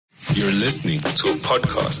You're listening to a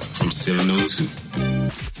podcast from 702.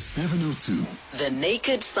 702. The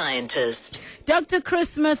Naked Scientist. Dr.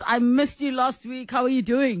 Chris Smith, I missed you last week. How are you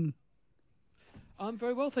doing? I'm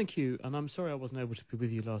very well, thank you. And I'm sorry I wasn't able to be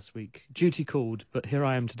with you last week. Duty called, but here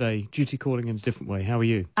I am today. Duty calling in a different way. How are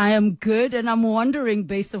you? I am good, and I'm wondering,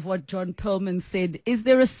 based on what John Perlman said, is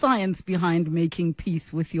there a science behind making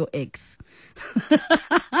peace with your ex?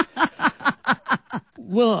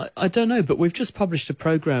 Well, I don't know, but we've just published a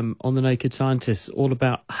programme on The Naked Scientists all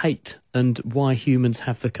about hate and why humans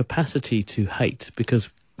have the capacity to hate, because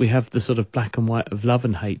we have the sort of black and white of love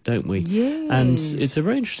and hate, don't we? Yes. And it's a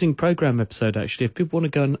very interesting programme episode, actually. If people want to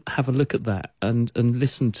go and have a look at that and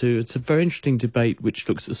listen to, it's a very interesting debate which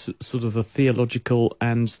looks at sort of the theological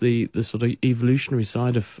and the sort of evolutionary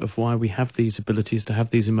side of why we have these abilities to have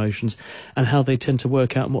these emotions and how they tend to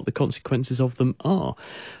work out and what the consequences of them are.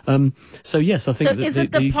 So, yes, I think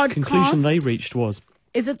that the conclusion they reached was...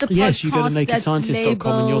 Is it the podcast? Yes, you go to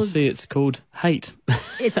nakedscientist.com and you'll see it's called Hate.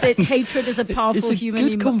 It said hatred is a powerful it's a human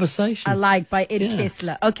good conversation. I like, by Ed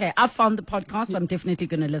Kessler. Okay, I found the podcast. I'm definitely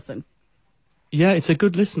going to listen. Yeah, it's a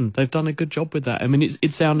good listen. They've done a good job with that. I mean,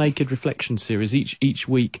 it's our Naked Reflection series. Each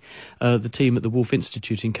week, the team at the Wolf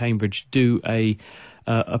Institute in Cambridge do a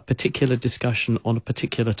particular discussion on a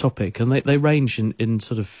particular topic, and they range in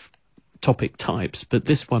sort of topic types, but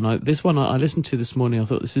this one I listened to this morning. I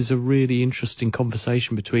thought this is a really interesting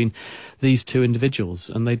conversation between these two individuals,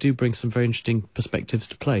 and they do bring some very interesting perspectives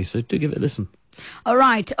to play, so do give it a listen. All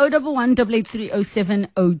right,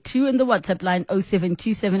 011-883-0702 and the WhatsApp line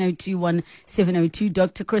 0727021702.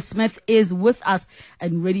 Dr. Chris Smith is with us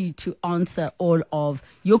and ready to answer all of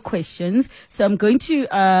your questions. So I'm going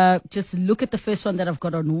to just look at the first one that I've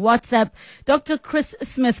got on WhatsApp. Dr. Chris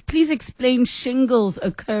Smith, please explain shingles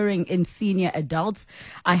occurring in senior adults.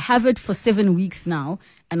 I have it for 7 weeks now,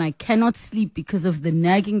 and I cannot sleep because of the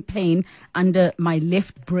nagging pain under my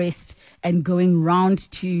left breast and going round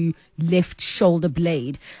to left shoulder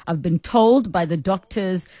blade. I've been told by the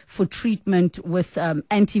doctors for treatment with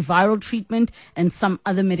antiviral treatment and some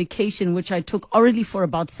other medication, which I took orally for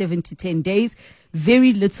about 7 to 10 days.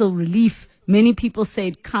 Very little relief. Many people say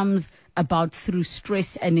it comes about through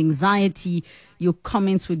stress and anxiety. Your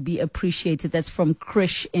comments would be appreciated. That's from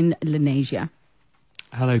Krish in Lenasia.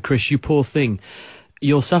 Hello, Krish, you poor thing.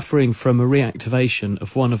 You're suffering from a reactivation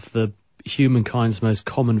of one of the humankind's most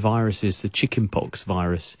common viruses, the chickenpox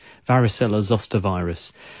virus, varicella zoster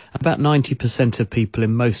virus. About 90% of people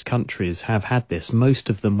in most countries have had this, most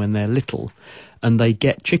of them when they're little, and they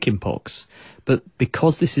get chickenpox. But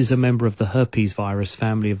because this is a member of the herpes virus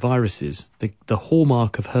family of viruses, the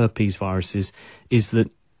hallmark of herpes viruses is that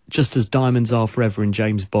just as diamonds are forever in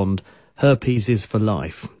James Bond, herpes is for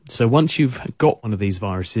life. So once you've got one of these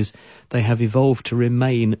viruses, they have evolved to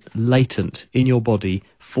remain latent in your body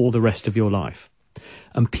for the rest of your life.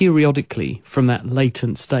 And periodically, from that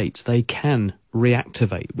latent state, they can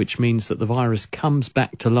reactivate, which means that the virus comes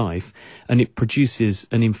back to life and it produces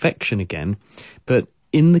an infection again. But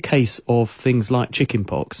in the case of things like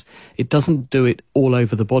chickenpox, it doesn't do it all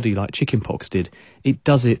over the body like chickenpox did. It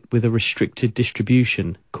does it with a restricted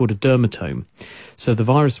distribution called a dermatome. So the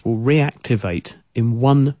virus will reactivate in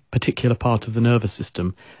one particular part of the nervous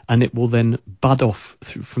system, and it will then bud off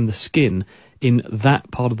from the skin in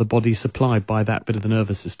that part of the body supplied by that bit of the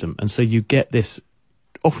nervous system. And so you get this,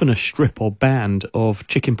 often a strip or band of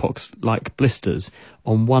chickenpox-like blisters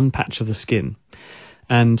on one patch of the skin.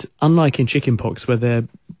 And unlike in chickenpox, where they're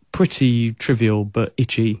pretty trivial but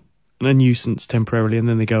itchy and a nuisance temporarily and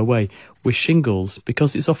then they go away, with shingles,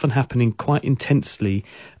 because it's often happening quite intensely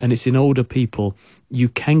and it's in older people, you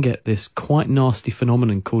can get this quite nasty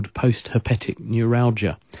phenomenon called post-herpetic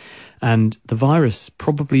neuralgia. And the virus,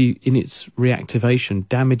 probably in its reactivation,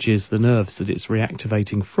 damages the nerves that it's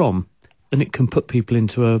reactivating from, and it can put people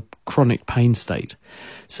into a chronic pain state.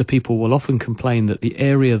 So people will often complain that the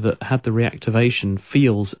area that had the reactivation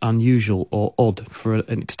feels unusual or odd for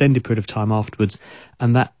an extended period of time afterwards,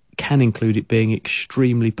 and that can include it being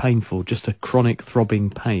extremely painful, just a chronic throbbing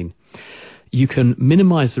pain. You can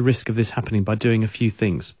minimise the risk of this happening by doing a few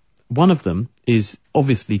things. One of them is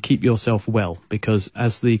obviously keep yourself well, because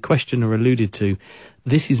as the questioner alluded to,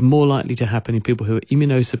 this is more likely to happen in people who are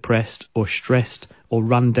immunosuppressed or stressed or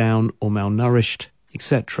run down or malnourished,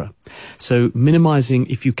 etc. So minimising,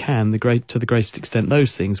 if you can, to the greatest extent,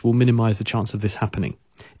 those things will minimise the chance of this happening.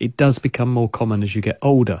 It does become more common as you get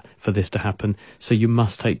older for this to happen, so you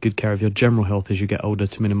must take good care of your general health as you get older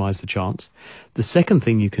to minimise the chance. The second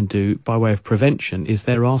thing you can do by way of prevention is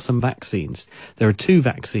there are some vaccines. There are 2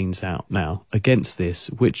 vaccines out now against this,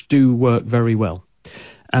 which do work very well.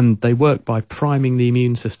 And they work by priming the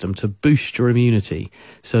immune system to boost your immunity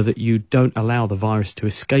so that you don't allow the virus to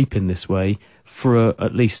escape in this way for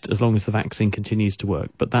at least as long as the vaccine continues to work.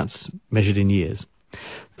 But that's measured in years.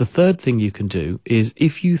 The third thing you can do is,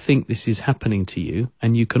 if you think this is happening to you,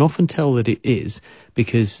 and you can often tell that it is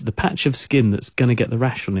because the patch of skin that's going to get the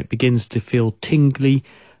rash on it begins to feel tingly,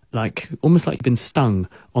 almost like you've been stung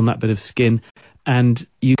on that bit of skin, and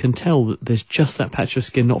you can tell that there's just that patch of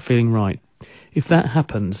skin not feeling right. If that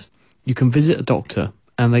happens, you can visit a doctor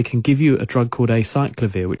and they can give you a drug called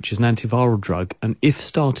acyclovir, which is an antiviral drug, and if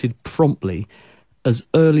started promptly, as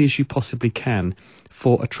early as you possibly can,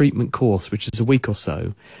 for a treatment course, which is a week or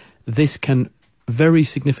so, this can very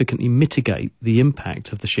significantly mitigate the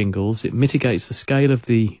impact of the shingles. It mitigates the scale of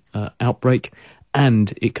the outbreak,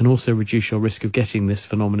 and it can also reduce your risk of getting this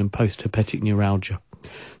phenomenon post-herpetic neuralgia.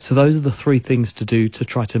 So those are the three things to do to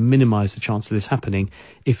try to minimise the chance of this happening.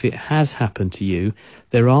 If it has happened to you,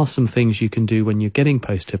 there are some things you can do when you're getting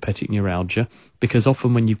post-herpetic neuralgia, because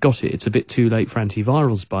often when you've got it, it's a bit too late for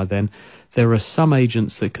antivirals by then. There are some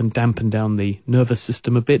agents that can dampen down the nervous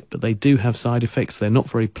system a bit, but they do have side effects. They're not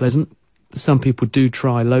very pleasant. Some people do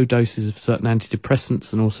try low doses of certain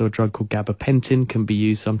antidepressants, and also a drug called gabapentin can be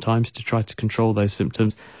used sometimes to try to control those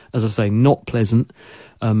symptoms. As I say, not pleasant.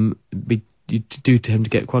 You do tend to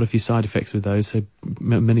get quite a few side effects with those, so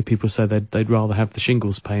many people say they'd rather have the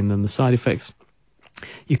shingles pain than the side effects.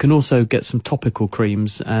 You can also get some topical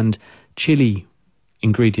creams and chili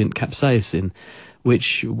ingredient capsaicin,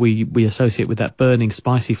 which we associate with that burning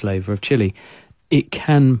spicy flavour of chili. It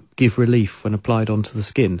can give relief when applied onto the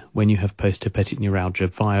skin when you have post-herpetic neuralgia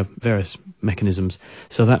via various mechanisms.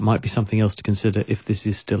 So that might be something else to consider if this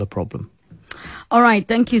is still a problem. All right.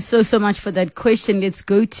 Thank you so much for that question. Let's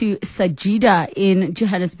go to Sajida in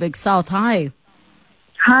Johannesburg South. Hi.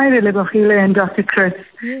 Hi, Relebohile and Dr. Chris.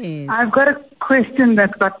 Yes. I've got a question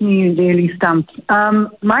that's got me really stumped.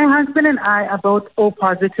 My husband and I are both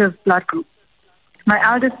O-positive blood group. My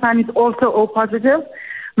eldest son is also O-positive.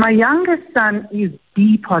 My youngest son is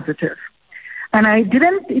B-positive. And it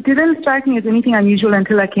didn't strike me as anything unusual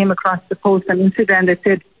until I came across the post on Instagram that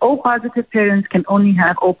said O-positive parents can only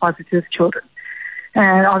have O-positive children.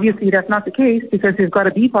 And obviously that's not the case because he's got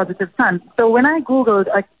a B-positive son. So when I Googled,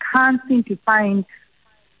 I can't seem to find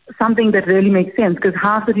something that really makes sense, because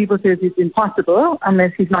half the people say it's impossible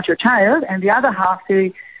unless he's not your child, and the other half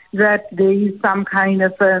say that there is some kind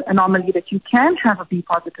of anomaly that you can have a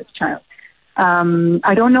B-positive child.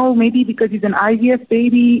 I don't know, maybe because he's an IVF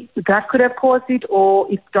baby, that could have caused it,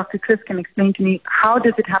 or if Dr. Chris can explain to me, how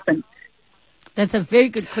does it happen? That's a very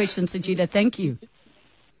good question, Sajida. Thank you.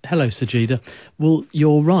 Hello, Sajida. Well,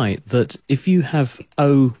 you're right that if you have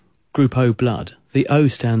Group O blood, the O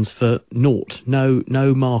stands for naught, no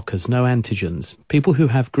markers, no antigens. People who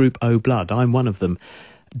have Group O blood, I'm one of them,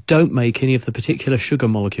 don't make any of the particular sugar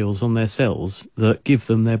molecules on their cells that give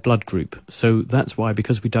them their blood group. So that's why,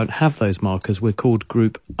 because we don't have those markers, we're called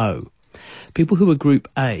Group O. People who are Group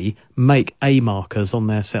A make A markers on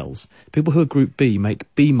their cells. People who are Group B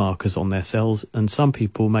make B markers on their cells, and some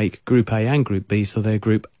people make Group A and Group B, so they're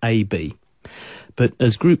Group AB. But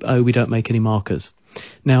as Group O, we don't make any markers.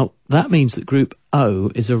 Now, that means that Group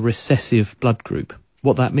O is a recessive blood group.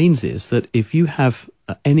 What that means is that if you have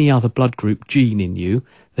any other blood group gene in you,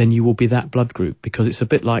 then you will be that blood group, because it's a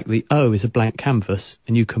bit like the O is a blank canvas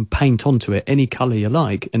and you can paint onto it any colour you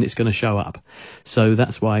like and it's going to show up. So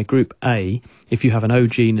that's why Group A, if you have an O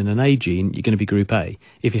gene and an A gene, you're going to be Group A.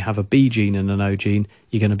 If you have a B gene and an O gene,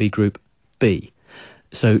 you're going to be Group B.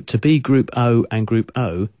 So to be Group O and Group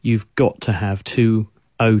O, you've got to have two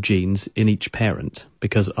O genes in each parent,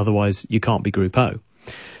 because otherwise you can't be Group O.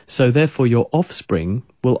 So therefore your offspring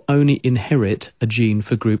will only inherit a gene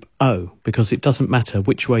for Group O, because it doesn't matter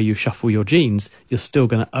which way you shuffle your genes, you're still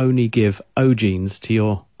going to only give O genes to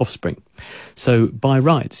your offspring. So by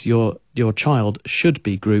rights, your child should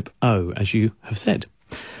be Group O, as you have said.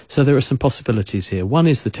 So there are some possibilities here. One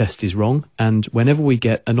is the test is wrong, and whenever we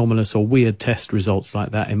get anomalous or weird test results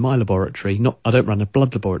like that in my laboratory, I don't run a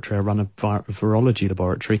blood laboratory, I run a virology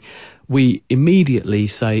laboratory, we immediately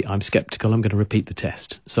say, I'm sceptical, I'm going to repeat the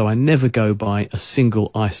test. So I never go by a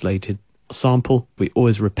single isolated sample. We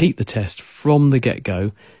always repeat the test from the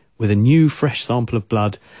get-go with a new fresh sample of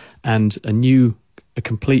blood and a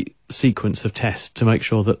complete sequence of tests to make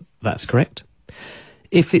sure that that's correct.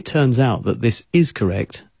 If it turns out that this is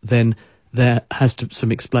correct, then there has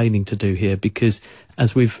some explaining to do here, because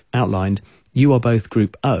as we've outlined, you are both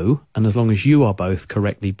Group O, and as long as you are both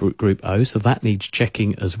correctly Group O, so that needs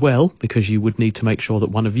checking as well, because you would need to make sure that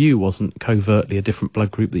one of you wasn't covertly a different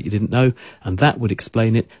blood group that you didn't know, and that would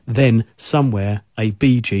explain it. Then somewhere a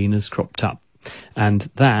B gene has cropped up. And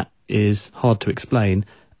that is hard to explain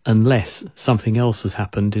unless something else has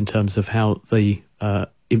happened in terms of how the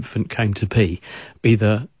infant came to be.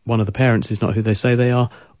 Either one of the parents is not who they say they are,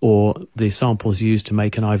 or the samples used to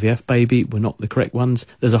make an IVF baby were not the correct ones.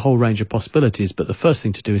 There's a whole range of possibilities, but the first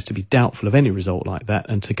thing to do is to be doubtful of any result like that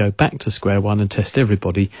and to go back to square one and test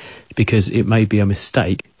everybody, because it may be a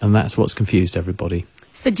mistake, and that's what's confused everybody.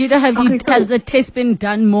 Sajida, has the test been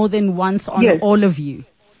done more than once on all of you?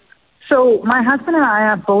 So my husband and I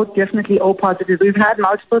are both definitely O positive. We've had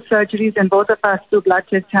multiple surgeries, and both of us through blood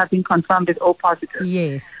tests have been confirmed as O positive.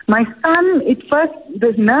 Yes. My son,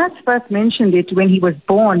 the nurse first mentioned it when he was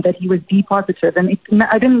born that he was B positive, and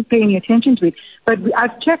I didn't pay any attention to it. But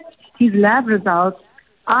I've checked his lab results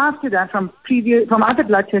after that from other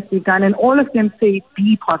blood tests we've done, and all of them say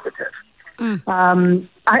B positive. In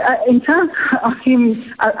terms of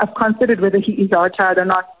him, I've considered whether he is our child or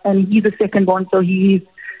not, and he's a second born, so he's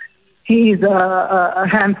a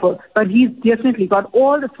handful. But he's definitely got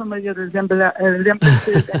all the familiar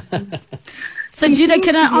resemblances. Sajida,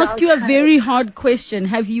 can I ask you a very hard question?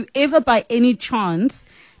 Have you ever, by any chance,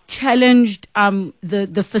 challenged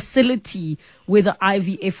the facility where the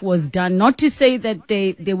IVF was done? Not to say that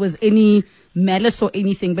there was any malice or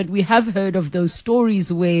anything, but we have heard of those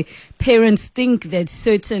stories where parents think that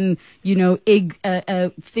certain, egg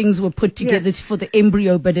things were put together for the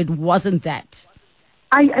embryo, but it wasn't that.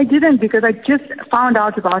 I didn't, because I just found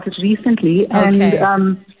out about it recently, and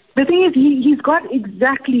the thing is, he's got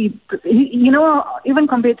exactly, even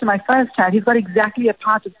compared to my first child, he's got exactly a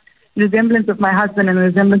part of resemblance of my husband and a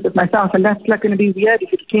resemblance of myself, and that's like going to be weird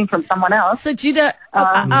if it came from someone else. Sajida,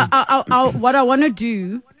 what I want to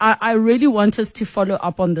do, I really want us to follow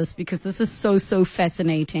up on this, because this is so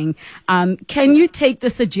fascinating. Can you take the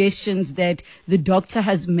suggestions that the doctor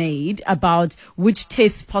has made about which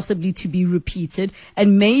tests possibly to be repeated,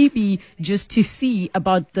 and maybe just to see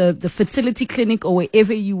about the fertility clinic or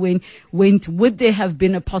wherever you went, would there have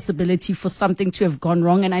been a possibility for something to have gone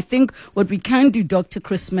wrong? And I think what we can do, Dr.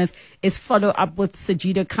 Chris Smith, is follow up with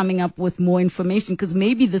Sajida coming up with more information, because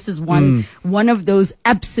maybe this is one of those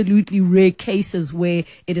absolutely rare cases where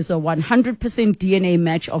it is a 100% DNA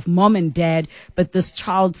match of mom and dad, but this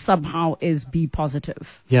child somehow is B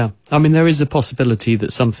positive. Yeah, I mean, there is a possibility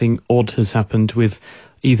that something odd has happened with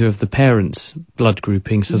either of the parents' blood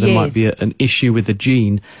grouping, so there might be an issue with the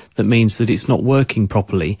gene that means that it's not working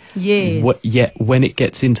properly. Yes. Yet when it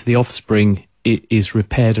gets into the offspring, it is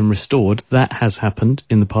repaired and restored. That has happened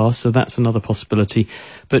in the past, so that's another possibility.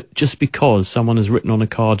 But just because someone has written on a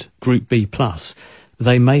card Group B+,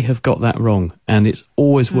 they may have got that wrong, and it's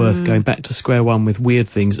always worth going back to square one with weird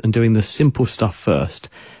things and doing the simple stuff first,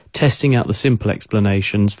 testing out the simple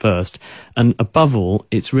explanations first. And above all,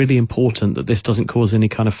 it's really important that this doesn't cause any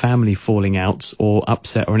kind of family falling outs or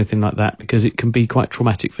upset or anything like that, because it can be quite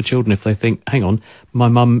traumatic for children if they think, hang on, my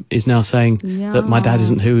mum is now saying that my dad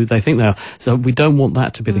isn't who they think they are. So we don't want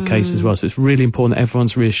that to be the case as well. So it's really important that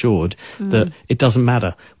everyone's reassured that it doesn't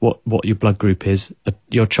matter what your blood group is.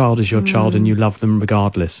 Your child is your child, and you love them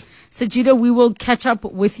regardless. Sajida, we will catch up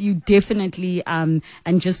with you definitely and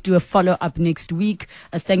just do a follow-up next week.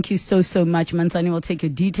 Thank you so much. Mansani will take your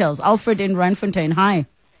details. Alfred in Randfontein, hi.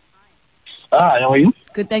 Hi, how are you?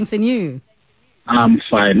 Good, thanks, and you? I'm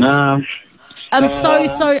fine. I'm so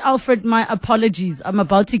sorry, Alfred. My apologies. I'm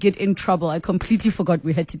about to get in trouble. I completely forgot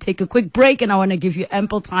we had to take a quick break, and I want to give you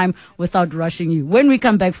ample time without rushing you. When we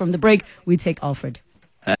come back from the break, we take Alfred.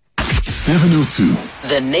 702.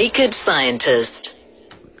 The Naked Scientist.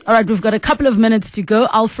 All right, we've got a couple of minutes to go.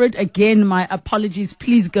 Alfred, again, my apologies.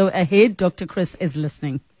 Please go ahead. Dr. Chris is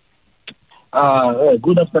listening.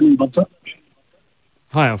 Good afternoon, doctor.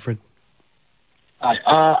 Hi, Alfred. Hi.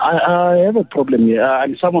 I have a problem here.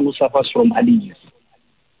 I'm someone who suffers from allergies.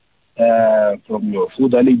 From your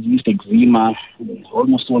food allergies, eczema,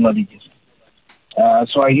 almost all allergies.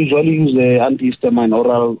 So I usually use the antihistamine,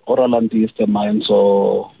 oral antihistamine,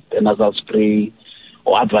 so a nasal spray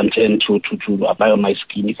or Advancen to apply on my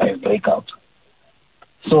skin if I break out.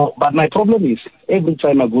 So, but my problem is, every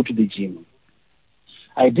time I go to the gym,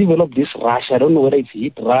 I develop this rash. I don't know whether it's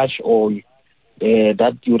heat rash or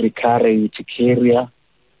that urticaria,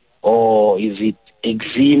 or is it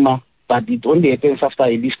eczema, but it only happens after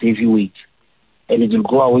I lift heavy weight. And it will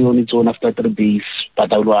go away on its own after 3 days,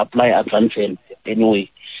 but I will apply Advancen anyway.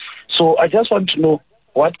 So I just want to know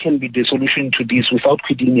what can be the solution to this without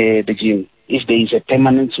quitting the gym, if there is a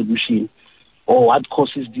permanent solution, or what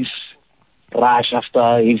causes this rash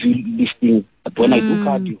after heavy lifting. But when I do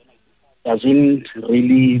cardio, it doesn't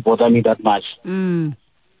really bother me that much.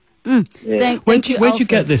 Thank you, Where do you Alfred.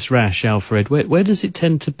 get this rash, Alfred? Where does it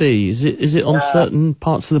tend to be? Is it on certain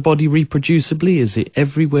parts of the body reproducibly? Is it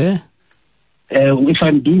everywhere? If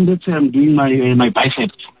I'm doing, let's say I'm doing my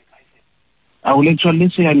biceps, I will actually,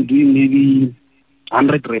 let's say I'm doing maybe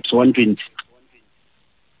 100 reps, 120.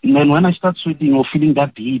 And then when I start sweating or feeling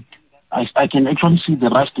that heat, I can actually see the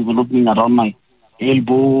rash developing around my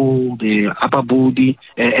elbow, the upper body,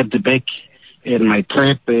 at the back, and my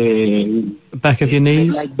trap. Back of your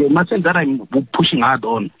knees? Like the muscle that I'm pushing hard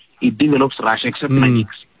on, it develops rash, except my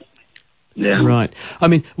legs. Yeah. Right. I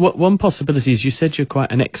mean, one possibility is you said you're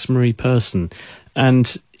quite an eczema-y person,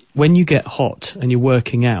 and when you get hot and you're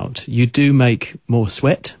working out, you do make more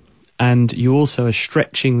sweat, and you also are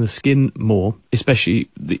stretching the skin more, especially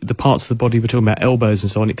the parts of the body we're talking about, elbows and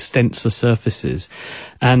so on, extensor surfaces.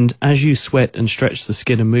 And as you sweat and stretch the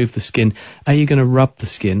skin and move the skin, you're going to rub the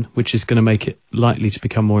skin, which is going to make it likely to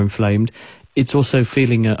become more inflamed. It's also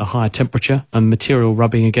feeling a higher temperature and material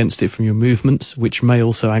rubbing against it from your movements, which may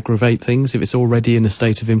also aggravate things if it's already in a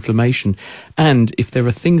state of inflammation. And if there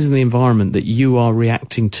are things in the environment that you are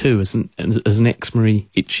reacting to as an eczema-y,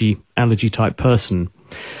 itchy, allergy-type person,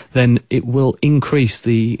 then it will increase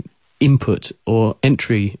the input or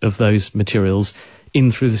entry of those materials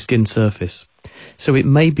in through the skin surface. So it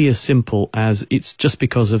may be as simple as it's just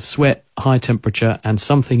because of sweat, high temperature, and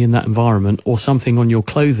something in that environment, or something on your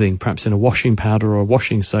clothing, perhaps in a washing powder or a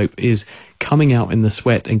washing soap, is coming out in the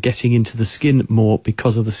sweat and getting into the skin more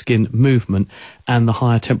because of the skin movement, and the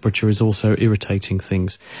higher temperature is also irritating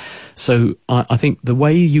things. So I think the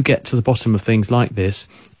way you get to the bottom of things like this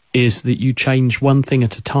is that you change one thing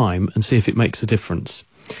at a time and see if it makes a difference.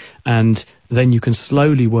 And then you can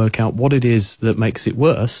slowly work out what it is that makes it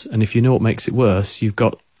worse. And if you know what makes it worse, you've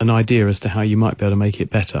got an idea as to how you might be able to make it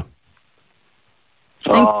better.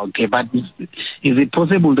 Okay, but is it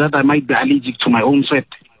possible that I might be allergic to my own sweat?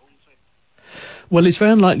 Well, it's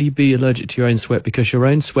very unlikely you'd be allergic to your own sweat, because your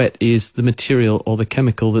own sweat is the material or the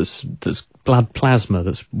chemical that's blood plasma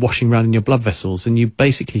that's washing around in your blood vessels, and you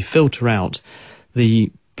basically filter out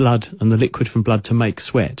the blood and the liquid from blood to make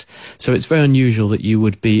sweat. So it's very unusual that you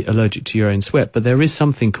would be allergic to your own sweat. But there is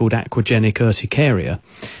something called aquagenic urticaria,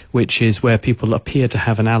 which is where people appear to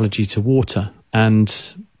have an allergy to water,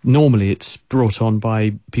 and normally it's brought on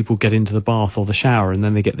by people get into the bath or the shower and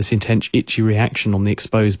then they get this intense itchy reaction on the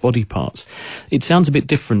exposed body parts. It sounds a bit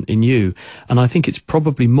different in you, and I think it's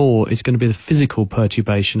probably it's going to be the physical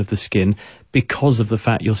perturbation of the skin, because of the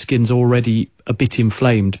fact your skin's already a bit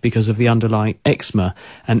inflamed because of the underlying eczema,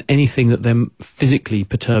 and anything that then physically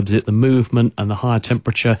perturbs it, the movement and the higher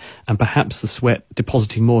temperature and perhaps the sweat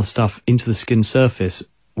depositing more stuff into the skin surface,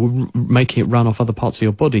 making it run off other parts of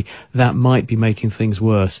your body, that might be making things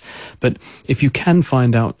worse. But if you can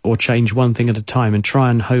find out or change one thing at a time and try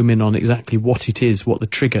and home in on exactly what it is, what the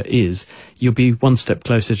trigger is, you'll be one step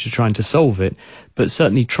closer to trying to solve it. But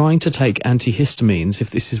certainly trying to take antihistamines, if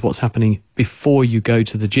this is what's happening before you go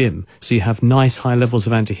to the gym, so you have nice high levels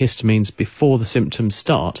of antihistamines before the symptoms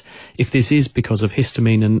start. If this is because of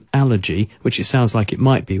histamine and allergy, which it sounds like it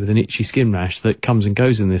might be with an itchy skin rash that comes and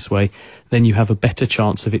goes in this way, then you have a better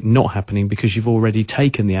chance of it not happening because you've already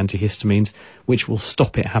taken the antihistamines, which will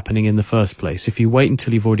stop it happening in the first place. If you wait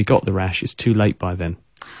until you've already got the rash, it's too late by then.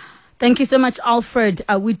 Thank you so much, Alfred.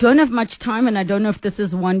 We don't have much time, and I don't know if this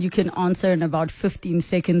is one you can answer in about 15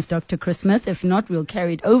 seconds, Dr. Chris Smith. If not, we'll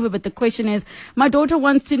carry it over. But the question is, my daughter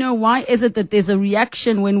wants to know, why is it that there's a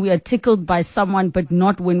reaction when we are tickled by someone, but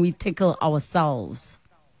not when we tickle ourselves?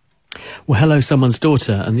 Well, hello, someone's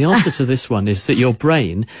daughter. And the answer to this one is that your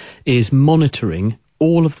brain is monitoring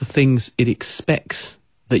all of the things it expects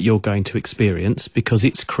that you're going to experience, because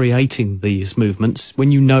it's creating these movements.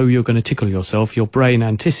 When you know you're going to tickle yourself, your brain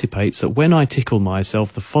anticipates that when I tickle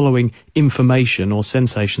myself, the following information or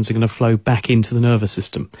sensations are going to flow back into the nervous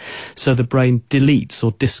system. So the brain deletes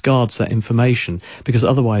or discards that information, because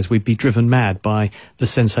otherwise we'd be driven mad by the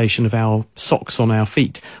sensation of our socks on our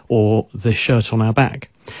feet or the shirt on our back.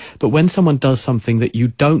 But when someone does something that you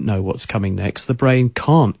don't know what's coming next, the brain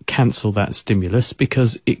can't cancel that stimulus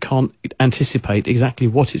because it can't anticipate exactly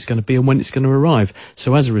what it's going to be and when it's going to arrive.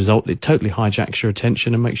 So as a result, it totally hijacks your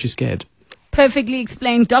attention and makes you scared. Perfectly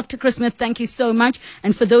explained. Dr. Chris Smith, thank you so much.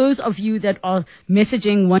 And for those of you that are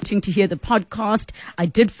messaging, wanting to hear the podcast, I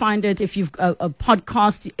did find it. If you've a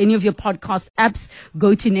podcast, any of your podcast apps,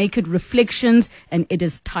 go to Naked Reflections, and it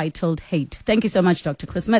is titled Hate. Thank you so much, Dr. Chris Smith.